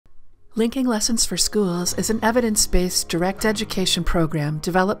Linking Lessons for Schools is an evidence-based direct education program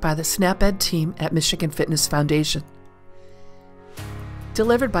developed by the SNAP-Ed team at Michigan Fitness Foundation.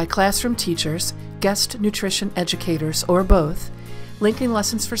 Delivered by classroom teachers, guest nutrition educators, or both, Linking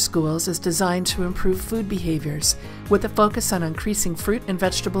Lessons for Schools is designed to improve food behaviors with a focus on increasing fruit and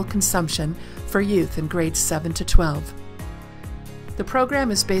vegetable consumption for youth in grades 7 to 12. The program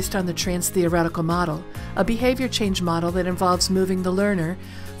is based on the trans-theoretical model, a behavior change model that involves moving the learner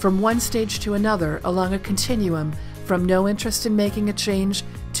from one stage to another along a continuum from no interest in making a change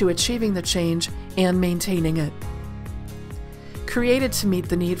to achieving the change and maintaining it. Created to meet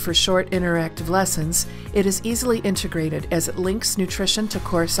the need for short interactive lessons, it is easily integrated as it links nutrition to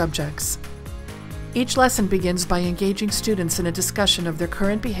core subjects. Each lesson begins by engaging students in a discussion of their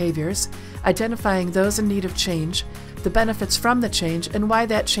current behaviors, identifying those in need of change, the benefits from the change, and why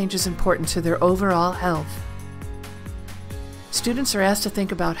that change is important to their overall health. Students are asked to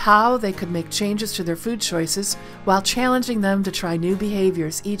think about how they could make changes to their food choices while challenging them to try new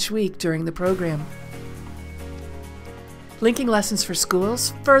behaviors each week during the program. Linking Lessons for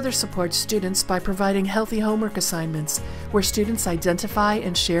Schools further supports students by providing healthy homework assignments where students identify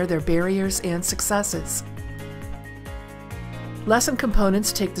and share their barriers and successes. Lesson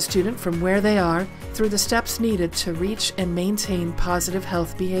components take the student from where they are through the steps needed to reach and maintain positive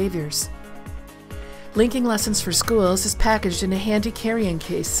health behaviors. Linking Lessons for Schools is packaged in a handy carrying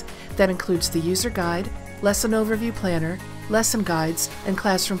case that includes the user guide, lesson overview planner, lesson guides, and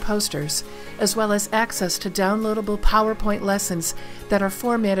classroom posters, as well as access to downloadable PowerPoint lessons that are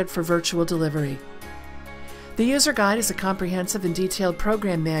formatted for virtual delivery. The user guide is a comprehensive and detailed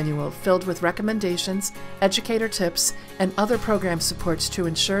program manual filled with recommendations, educator tips, and other program supports to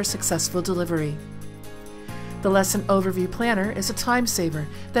ensure successful delivery. The Lesson Overview Planner is a time saver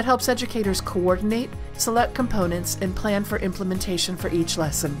that helps educators coordinate, select components, and plan for implementation for each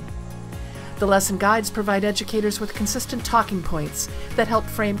lesson. The lesson guides provide educators with consistent talking points that help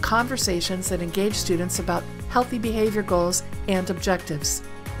frame conversations that engage students about healthy behavior goals and objectives.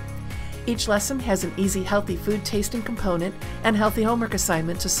 Each lesson has an easy healthy food tasting component and healthy homework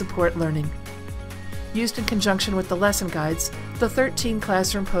assignment to support learning. Used in conjunction with the lesson guides, the 13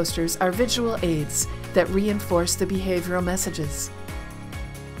 classroom posters are visual aids that reinforce the behavioral messages.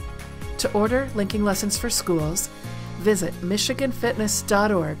 To order Linking Lessons for Schools, visit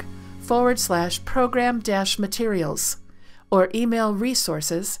michiganfitness.org/program-materials or email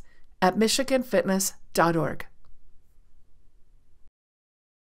resources@michiganfitness.org.